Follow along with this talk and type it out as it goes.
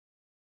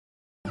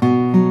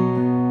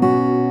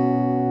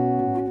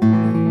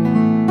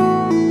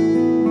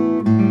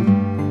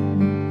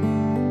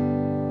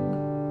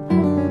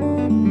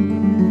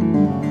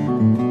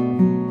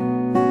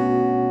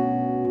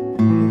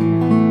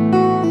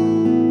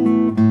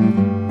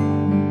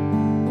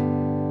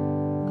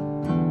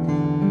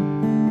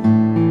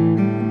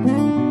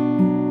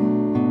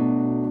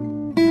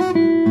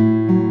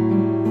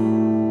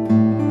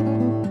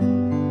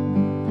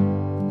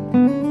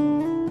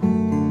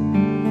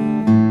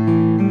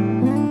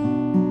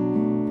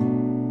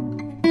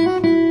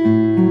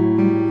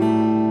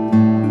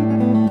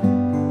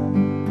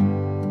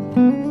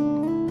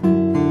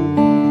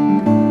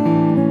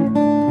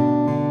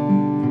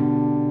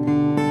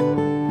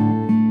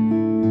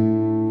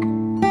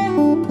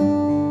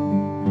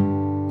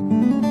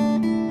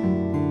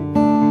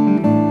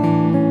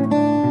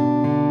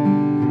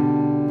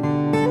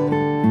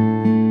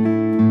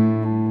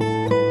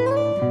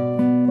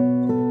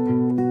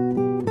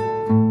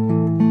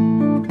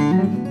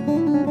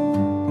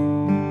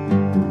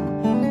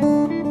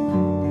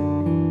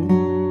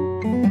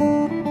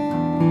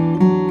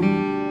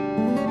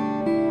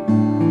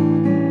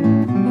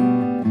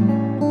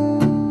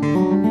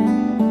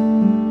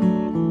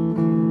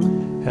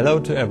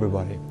to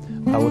everybody.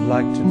 I would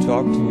like to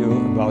talk to you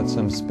about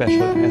some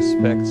special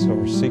aspects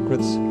or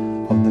secrets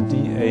of the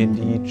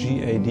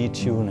DADGAD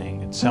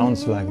tuning. It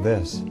sounds like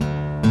this.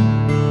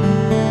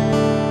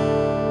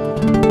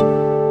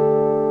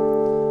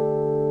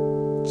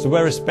 It's a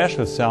very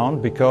special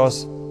sound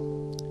because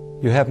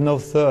you have no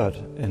third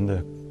in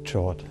the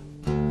chord.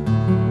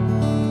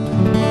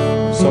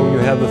 So you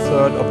have the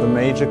third of the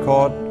major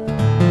chord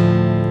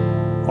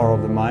or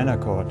of the minor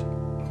chord.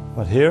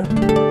 But here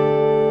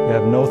you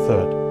have no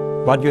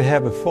third, but you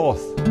have a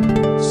fourth,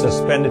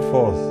 suspended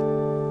fourth.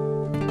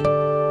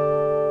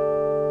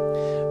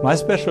 My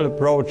special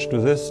approach to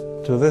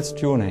this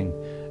tuning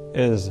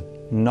is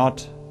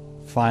not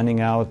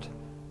finding out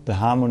the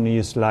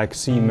harmonies like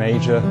C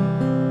major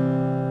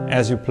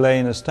as you play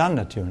in a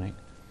standard tuning.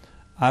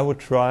 I would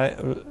try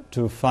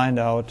to find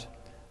out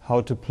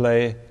how to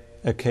play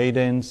a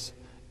cadence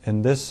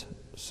in this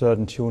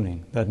certain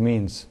tuning. That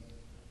means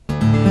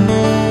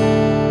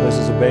this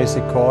is a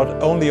basic chord,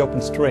 only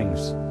open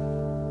strings.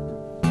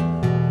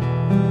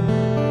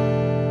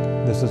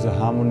 This is a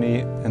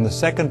harmony in the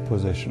second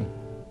position,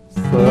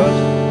 third,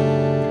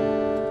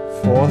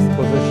 fourth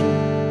position,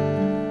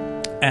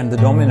 and the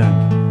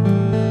dominant.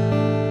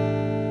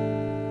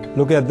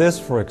 Look at this,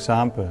 for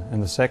example,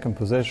 in the second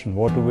position.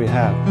 What do we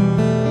have?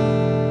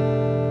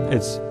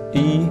 It's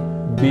E,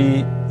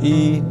 B,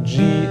 E,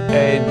 G,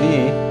 A,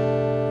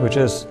 D, which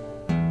is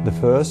the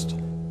first,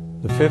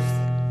 the fifth,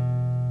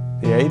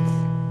 the eighth,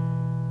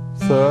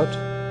 third,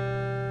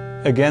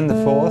 again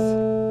the fourth,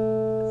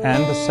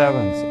 and the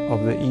seventh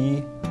of the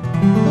E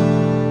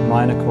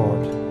minor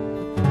chord.